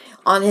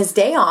 On his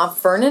day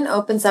off, Vernon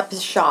opens up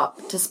his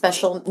shop to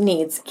special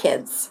needs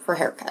kids for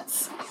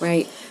haircuts.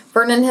 Right.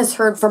 Vernon has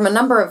heard from a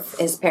number of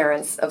his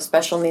parents of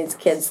special needs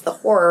kids the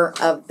horror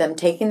of them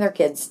taking their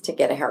kids to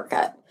get a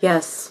haircut.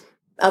 Yes.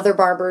 Other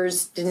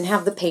barbers didn't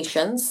have the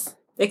patience.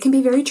 It can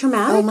be very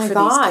traumatic for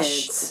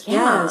these kids.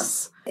 Yeah.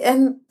 Yes.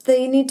 And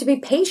they need to be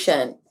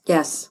patient.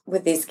 Yes.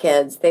 With these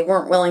kids. They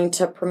weren't willing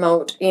to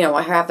promote,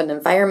 have an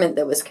environment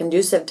that was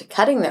conducive to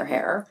cutting their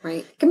hair.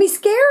 Right. It can be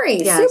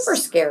scary. Yes. Super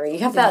scary. You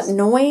have that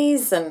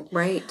noise and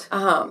right.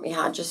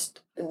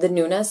 Just the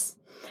newness.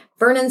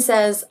 Vernon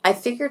says, I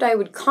figured I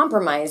would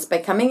compromise by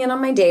coming in on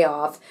my day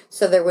off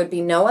so there would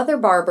be no other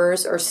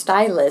barbers or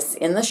stylists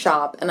in the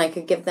shop and I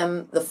could give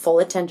them the full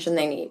attention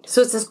they need.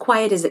 So it's as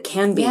quiet as it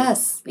can be.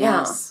 Yes.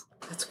 Yes.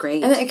 Yeah. That's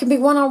great. And it can be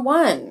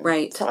one-on-one.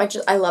 Right. So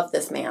I love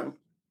this man.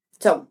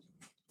 So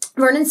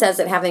Vernon says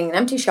that having an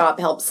empty shop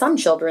helps some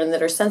children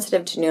that are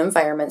sensitive to new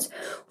environments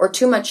or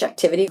too much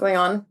activity going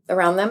on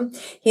around them.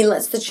 He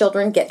lets the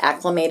children get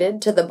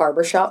acclimated to the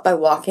barbershop by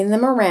walking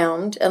them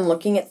around and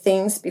looking at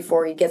things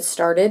before he gets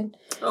started.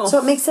 So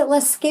it makes it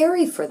less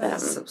scary for them.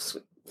 That's so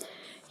sweet.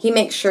 He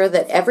makes sure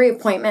that every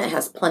appointment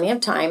has plenty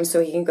of time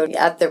so he can go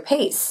at their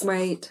pace.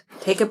 Right.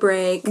 Take a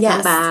break, come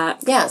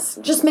back. Yes.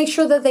 Just make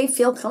sure that they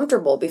feel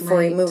comfortable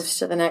before he moves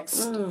to the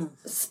next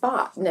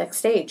spot, next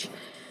stage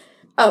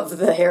of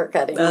the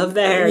haircutting. Of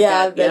the haircut.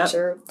 Yeah,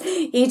 picture.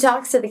 Yep. He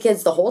talks to the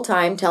kids the whole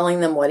time, telling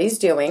them what he's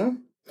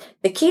doing.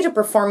 The key to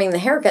performing the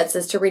haircuts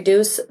is to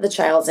reduce the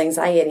child's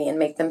anxiety and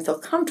make them feel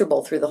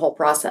comfortable through the whole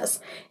process.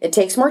 It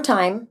takes more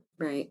time,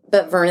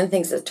 but Vernon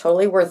thinks it's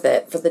totally worth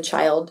it for the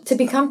child to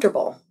be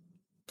comfortable.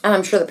 And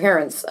I'm sure the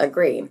parents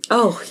agree.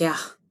 Oh, yeah.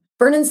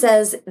 Vernon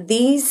says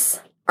these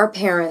are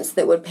parents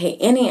that would pay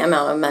any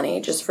amount of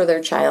money just for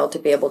their child to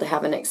be able to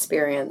have an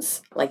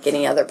experience like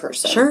any other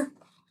person.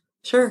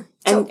 Sure.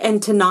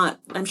 And to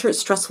not, I'm sure it's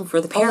stressful for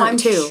the parent,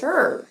 too. I'm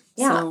sure.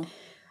 Yeah. So.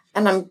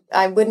 And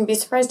I wouldn't be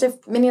surprised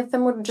if many of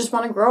them would just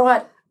want to grow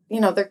at, their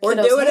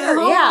kiddos' hair.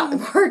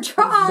 Yeah, or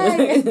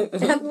try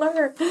and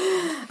learn.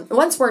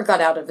 Once word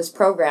got out of his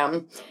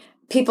program,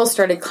 people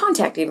started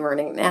contacting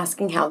Vernon and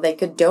asking how they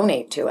could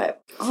donate to it.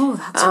 Oh,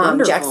 that's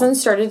wonderful. Jackson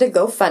started a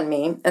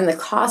GoFundMe, and the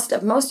cost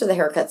of most of the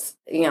haircuts,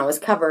 is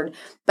covered.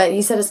 But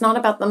he said it's not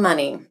about the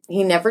money.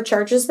 He never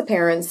charges the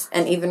parents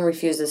and even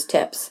refuses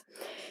tips.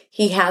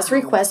 He has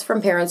requests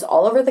from parents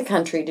all over the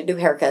country to do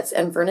haircuts,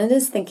 and Vernon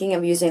is thinking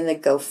of using the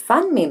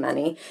GoFundMe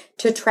money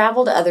to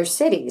travel to other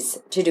cities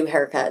to do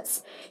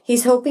haircuts.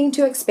 He's hoping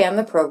to expand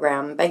the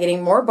program by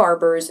getting more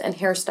barbers and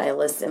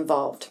hairstylists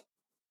involved.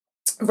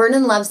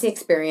 Vernon loves the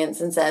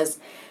experience and says,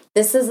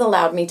 "This has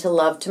allowed me to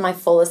love to my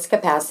fullest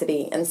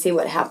capacity and see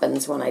what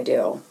happens when I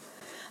do."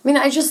 I mean,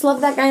 I just love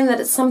that guy and that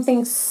it's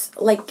something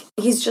like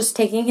he's just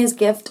taking his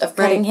gift of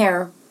cutting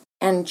hair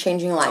and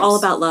changing lives. It's all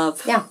about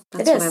love. Yeah,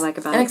 that's what I like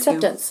about it, and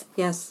acceptance. Too.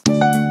 Yes.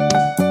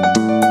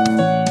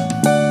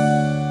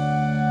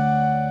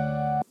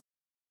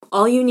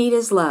 All you need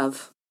is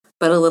love,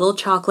 but a little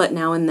chocolate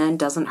now and then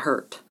doesn't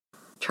hurt.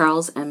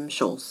 Charles M.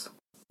 Schulz.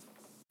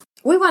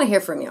 We want to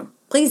hear from you.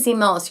 Please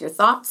email us your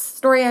thoughts,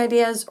 story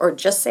ideas, or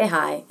just say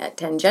hi at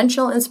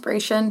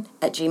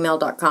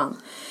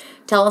tangentialinspiration@gmail.com.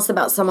 Tell us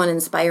about someone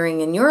inspiring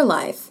in your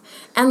life,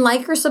 and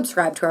like or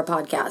subscribe to our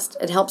podcast.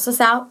 It helps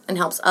us out and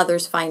helps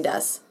others find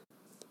us.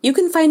 You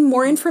can find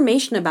more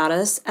information about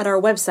us at our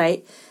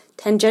website,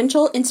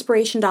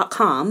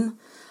 tangentialinspiration.com.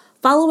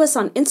 Follow us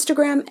on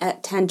Instagram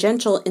at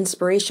Tangential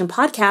Inspiration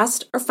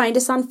Podcast, or find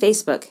us on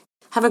Facebook.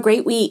 Have a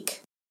great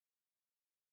week.